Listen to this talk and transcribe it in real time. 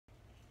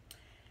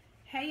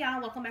Hey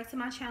y'all, welcome back to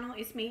my channel.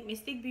 It's me,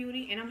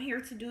 Mysticbeauutie, and I'm here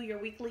to do your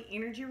weekly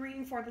energy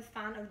reading for the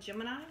sign of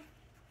Gemini.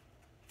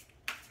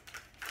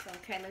 So,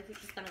 okay, we're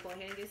just gonna go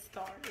ahead and get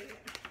started.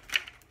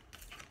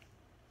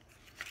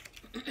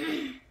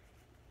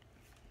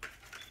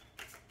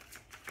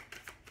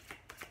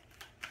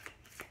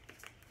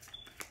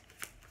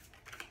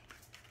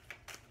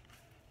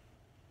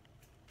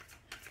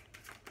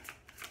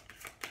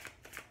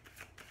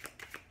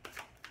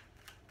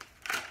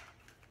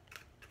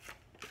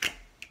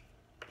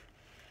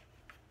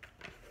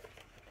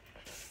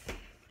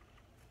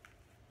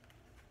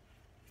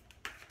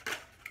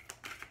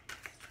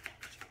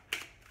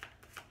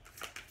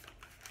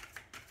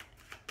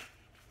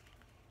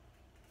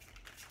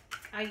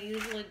 I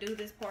usually do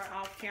this part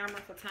off camera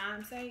for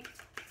time's sake.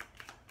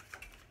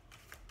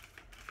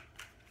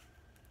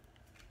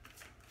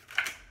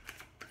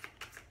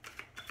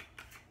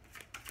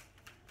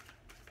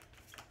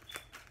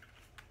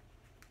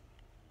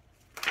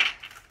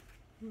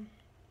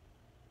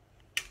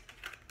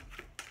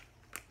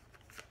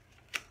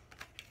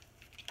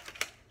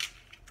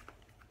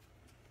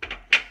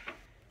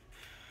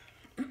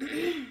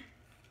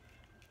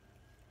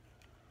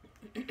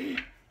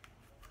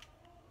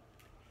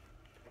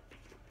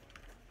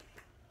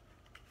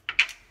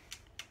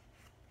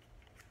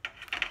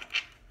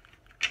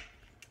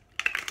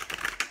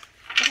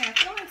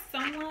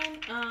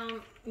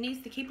 Someone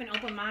needs to keep an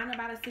open mind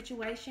about a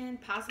situation,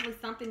 possibly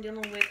something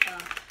dealing with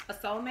a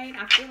soulmate.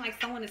 I feel like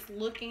someone is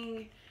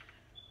looking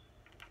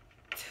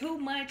too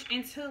much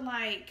into,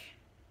 like,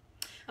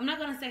 I'm not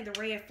going to say the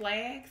red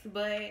flags,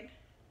 but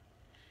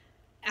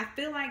I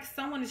feel like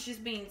someone is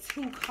just being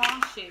too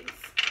cautious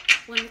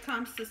when it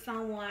comes to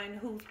someone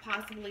who's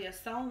possibly a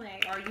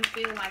soulmate, or you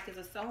feel like is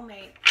a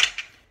soulmate.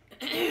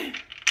 And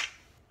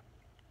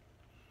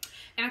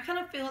I kind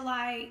of feel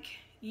like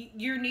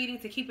you're needing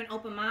to keep an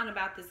open mind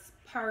about this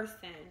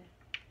person.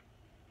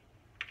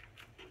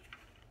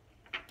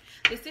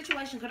 This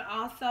situation could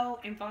also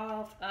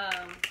involve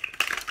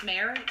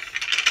marriage.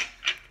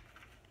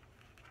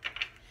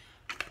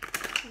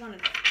 I'm going to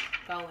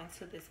go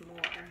into this more.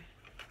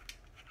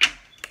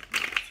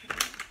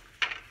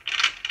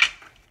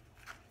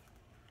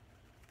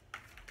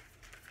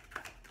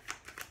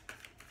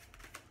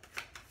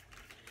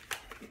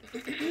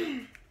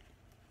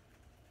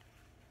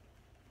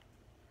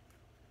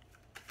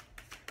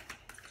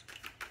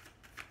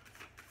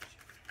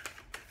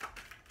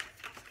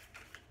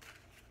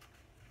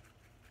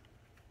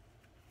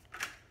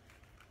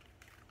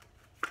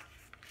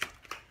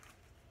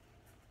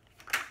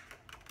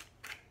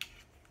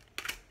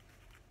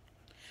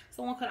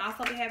 Someone could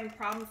also be having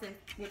problems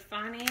with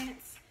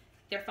finance.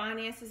 Their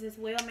finances as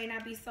well may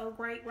not be so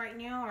great right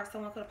now, or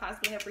someone could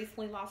possibly have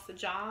recently lost a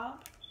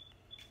job.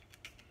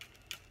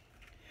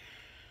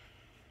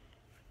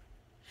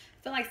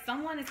 I feel like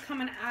someone is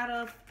coming out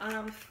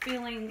of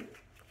feeling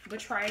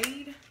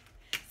betrayed.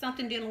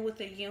 Something dealing with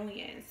a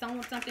union.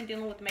 Something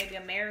dealing with maybe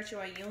a marriage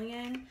or a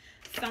union.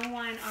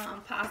 Someone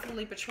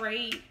possibly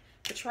betrayed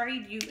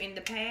you in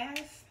the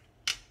past.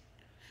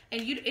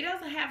 And it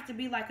doesn't have to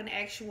be like an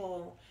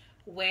actual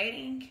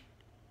wedding.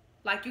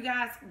 Like, you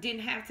guys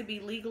didn't have to be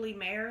legally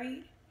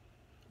married.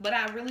 But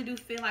I really do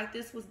feel like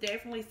this was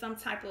definitely some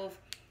type of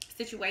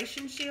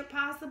situationship,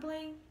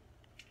 possibly.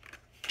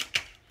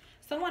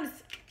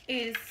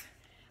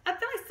 I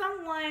feel like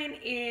someone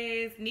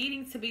is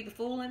needing to be the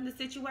fool in the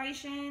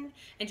situation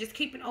and just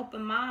keep an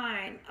open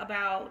mind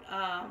about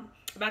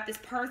this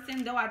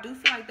person. Though I do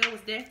feel like there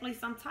was definitely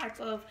some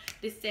type of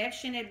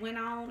deception that went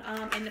on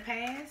in the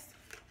past.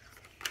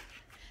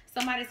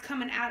 Somebody's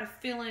coming out of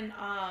feeling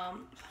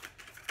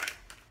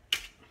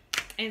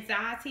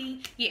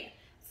anxiety. Yeah,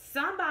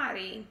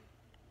 somebody,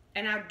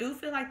 and I do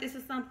feel like this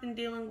is something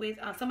dealing with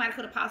somebody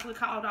could have possibly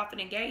called off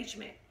an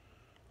engagement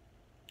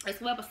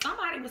as well, but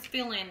somebody was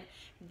feeling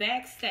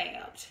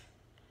backstabbed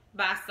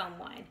by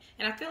someone,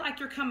 and I feel like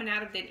you're coming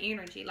out of that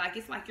energy. Like,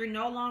 it's like you're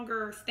no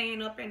longer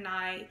staying up at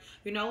night,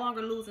 you're no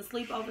longer losing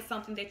sleep over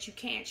something that you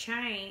can't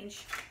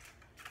change.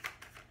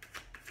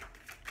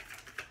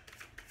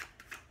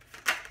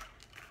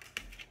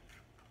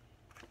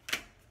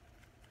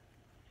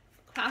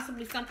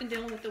 Possibly something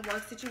dealing with the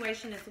work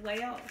situation as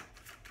well.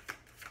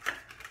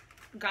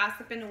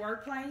 Gossip in the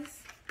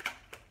workplace.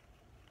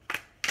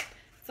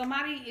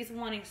 Somebody is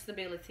wanting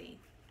stability.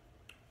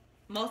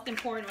 Most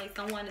importantly,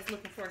 someone is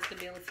looking for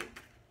stability.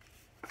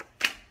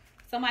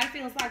 Somebody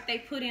feels like they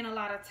put in a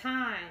lot of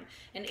time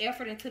and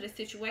effort into the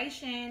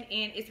situation,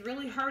 and it's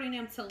really hurting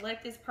them to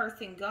let this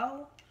person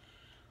go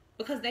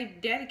because they've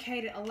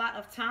dedicated a lot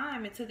of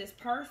time into this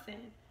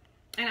person.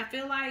 And I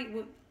feel like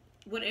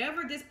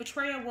whatever this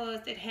betrayal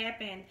was that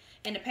happened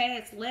in the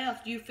past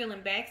left you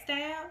feeling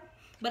backstabbed,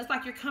 but it's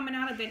like you're coming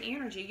out of that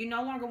energy. You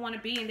no longer want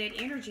to be in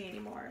that energy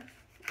anymore.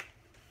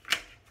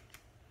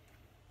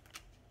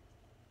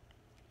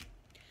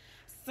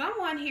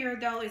 Someone here,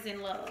 though, is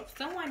in love.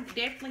 Someone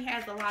definitely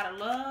has a lot of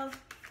love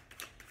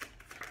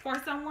for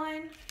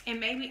someone, and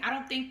maybe, I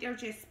don't think they're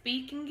just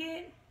speaking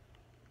it.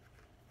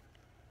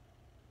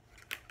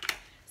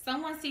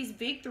 Someone sees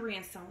victory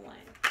in someone.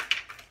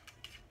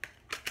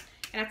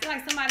 And I feel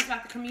like somebody's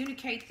about to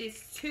communicate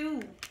this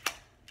to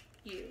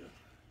you.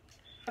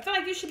 I feel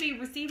like you should be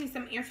receiving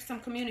some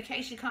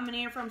communication coming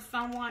in from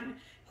someone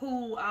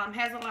who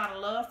has a lot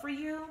of love for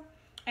you.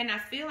 And I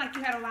feel like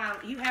you have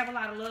a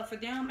lot of love for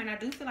them. And I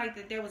do feel like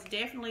that there was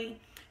definitely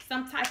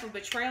some type of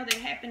betrayal that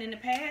happened in the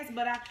past,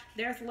 but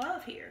there's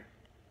love here.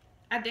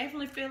 I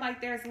definitely feel like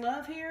there's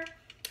love here.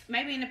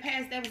 Maybe in the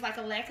past there was like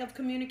a lack of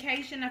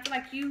communication. I feel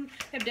like you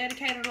have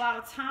dedicated a lot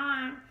of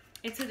time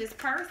into this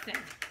person.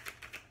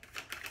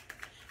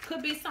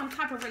 Could be some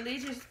type of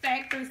religious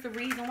factors, the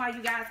reason why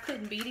you guys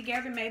couldn't be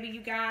together. Maybe you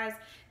guys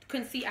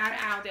couldn't see eye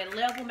to eye on that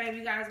level. Maybe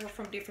you guys were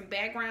from different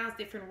backgrounds,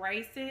 different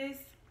races.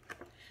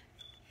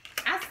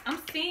 I'm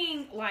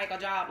seeing like a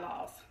job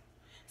loss.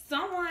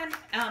 Someone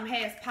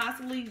has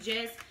possibly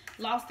just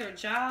lost their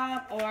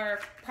job, or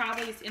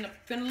probably is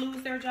gonna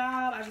lose their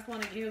job. I just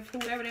want to give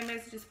whoever that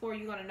message is for,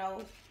 you're gonna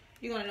know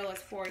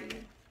it's for you.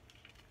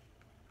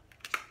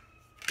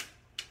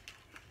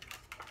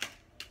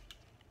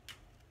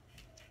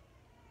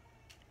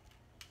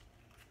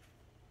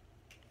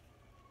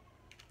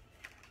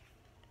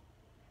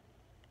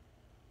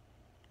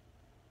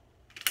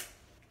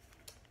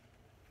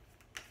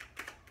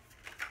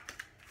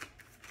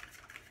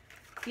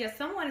 Yeah,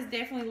 someone is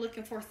definitely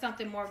looking for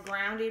something more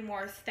grounded,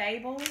 more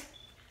stable.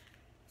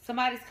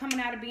 Somebody's coming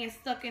out of being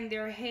stuck in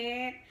their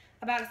head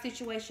about a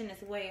situation as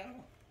well.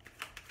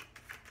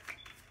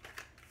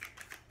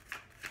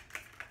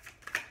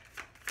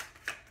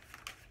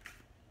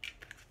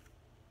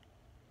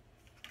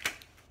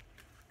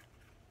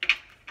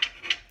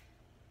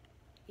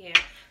 Yeah,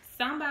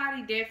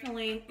 somebody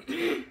definitely...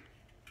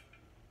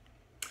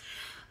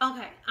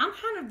 Okay, I'm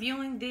kind of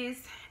viewing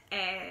this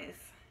as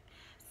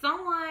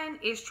someone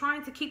is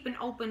trying to keep an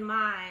open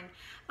mind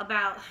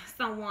about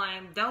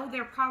someone. Though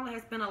there probably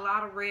has been a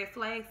lot of red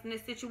flags in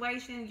this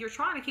situation, you're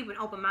trying to keep an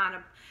open mind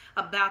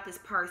about this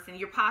person.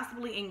 You're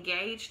possibly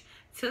engaged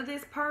to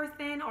this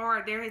person,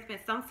 or there has been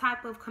some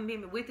type of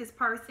commitment with this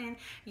person.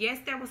 Yes,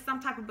 there was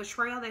some type of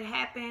betrayal that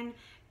happened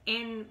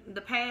in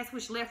the past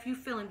which left you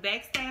feeling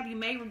backstabbed. You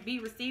may be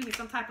receiving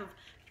some type of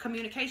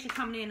communication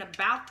coming in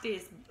about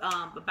this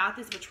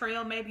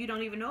betrayal. Maybe you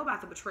don't even know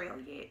about the betrayal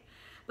yet.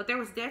 But there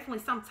was definitely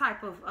some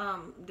type of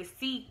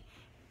deceit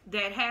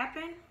that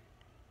happened.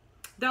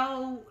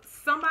 Though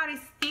somebody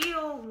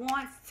still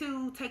wants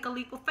to take a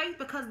leap of faith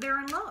because they're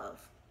in love.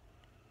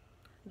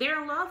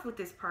 They're in love with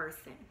this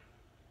person.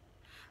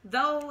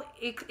 Though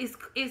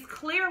it's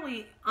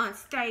clearly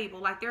unstable,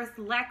 like there's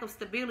lack of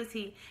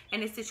stability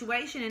in this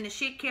situation and the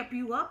shit kept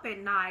you up at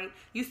night,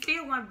 you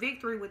still want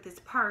victory with this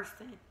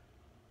person.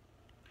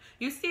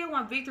 You still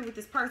want victory with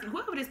this person.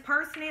 Whoever this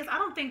person is, I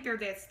don't think they're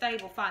that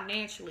stable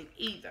financially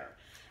either.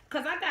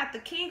 Because I got the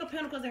King of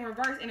Pentacles in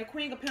reverse and the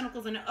Queen of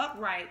Pentacles in the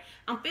upright.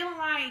 I'm feeling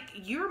like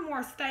you're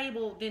more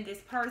stable than this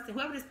person.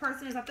 Whoever this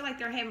person is, I feel like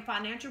they're having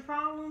financial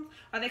problems.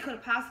 Or they could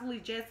have possibly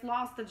just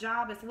lost the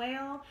job as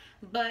well.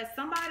 But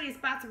somebody is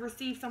about to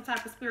receive some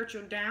type of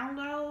spiritual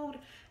download.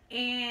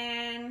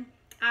 And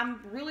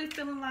I'm really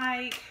feeling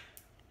like,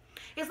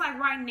 it's like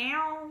right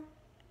now,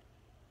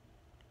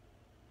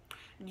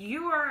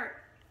 you're...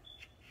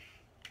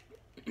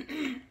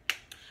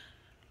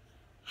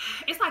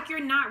 it's like you're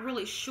not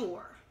really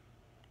sure.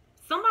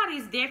 Somebody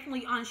is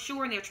definitely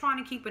unsure and they're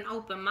trying to keep an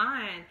open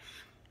mind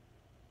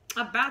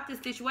about this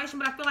situation,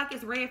 but I feel like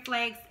it's red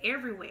flags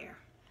everywhere.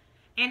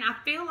 And I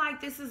feel like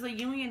this is a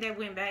union that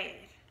went bad.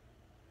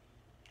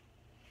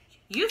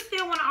 You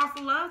still want to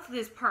offer love to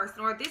this person,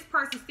 or this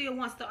person still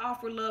wants to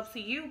offer love to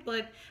you,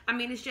 but I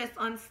mean, it's just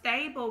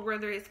unstable,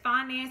 whether it's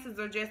finances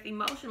or just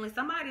emotionally.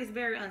 Somebody is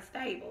very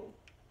unstable.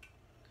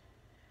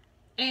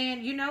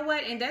 And you know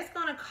what? And that's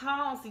going to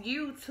cause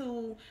you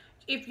to,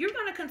 if you're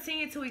going to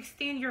continue to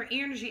extend your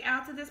energy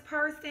out to this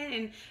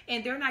person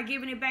and they're not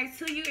giving it back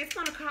to you, it's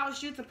going to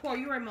cause you to pour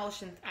your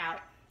emotions out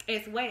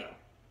as well.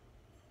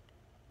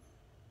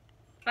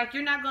 Like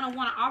you're not going to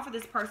want to offer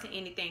this person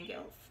anything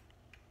else.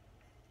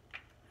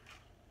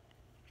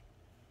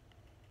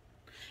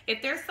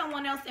 If there's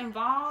someone else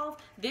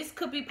involved, this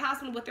could be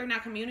possibly what they're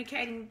not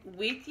communicating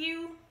with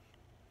you.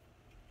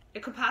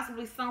 It could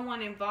possibly be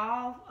someone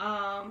involved,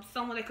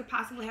 someone that could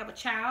possibly have a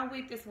child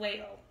with as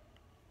well.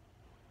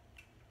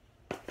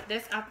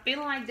 I feel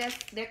like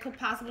that could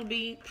possibly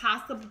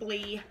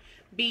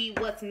be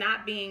what's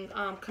not being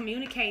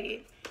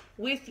communicated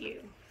with you.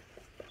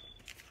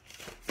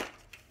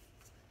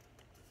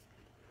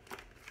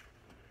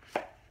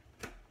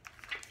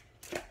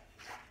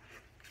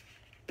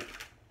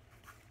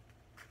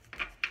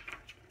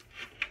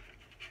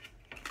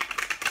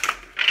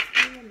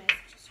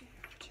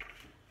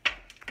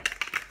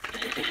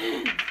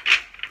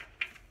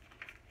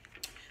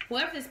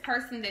 Whoever this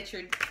person that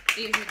you're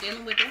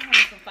dealing with, they're having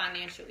some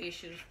financial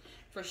issues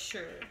for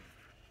sure.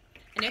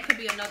 And there could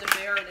be another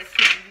barrier that's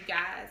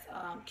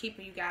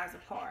keeping you guys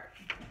apart.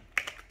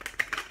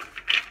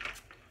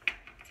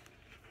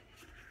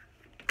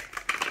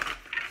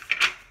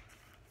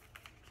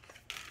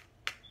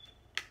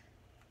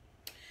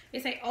 They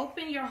say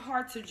open your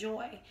heart to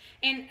joy.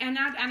 And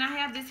I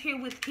have this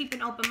here with keep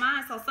an open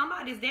mind. So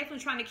somebody's definitely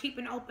trying to keep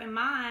an open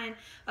mind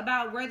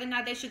about whether or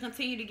not they should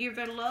continue to give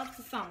their love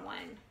to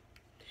someone.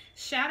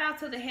 Shout out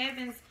to the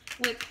heavens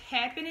with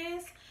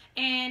happiness.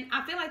 And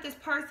I feel like this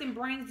person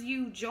brings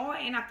you joy.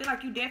 And I feel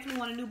like you definitely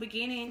want a new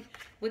beginning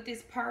with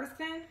this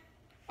person.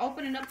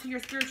 Opening up to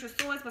your spiritual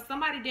source. But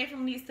somebody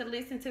definitely needs to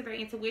listen to their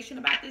intuition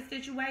about this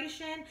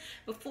situation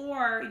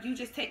before you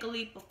just take a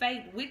leap of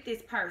faith with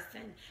this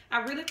person. I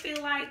really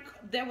feel like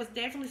there was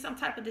definitely some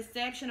type of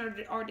deception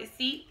or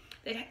deceit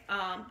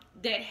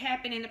that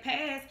happened in the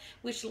past,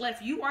 which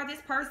left you or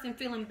this person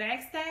feeling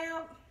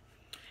backstabbed.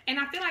 And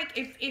I feel like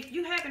if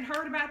you haven't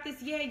heard about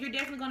this yet, you're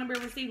definitely going to be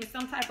receiving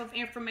some type of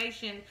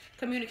information,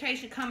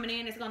 communication coming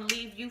in that's going to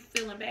leave you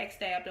feeling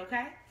backstabbed,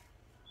 okay?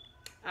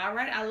 All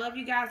right, I love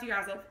you guys. You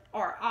guys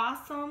are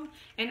awesome.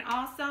 And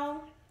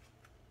also,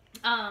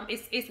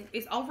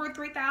 it's over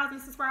 3,000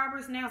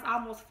 subscribers now. It's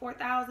almost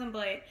 4,000,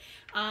 but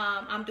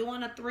I'm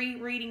doing a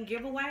 3-reading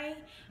giveaway,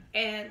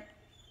 and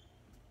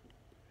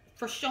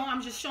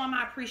I'm just showing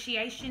my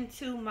appreciation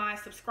to my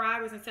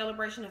subscribers in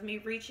celebration of me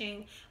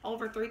reaching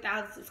over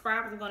 3,000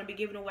 subscribers. I'm going to be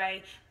giving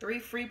away 3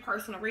 free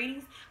personal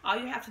readings. All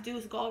you have to do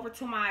is go over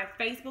to my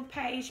Facebook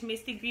page,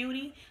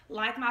 Mysticbeauutie,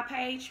 like my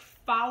page,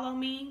 follow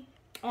me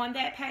on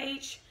that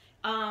page,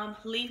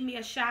 leave me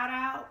a shout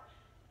out,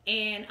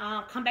 and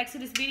come back to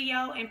this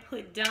video and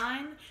put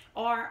done,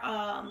 or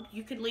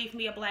you could leave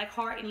me a black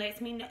heart and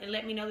let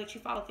me know that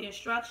you followed the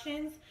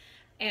instructions.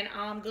 And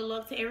good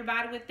luck to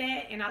everybody with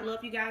that, and I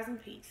love you guys,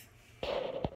 and peace.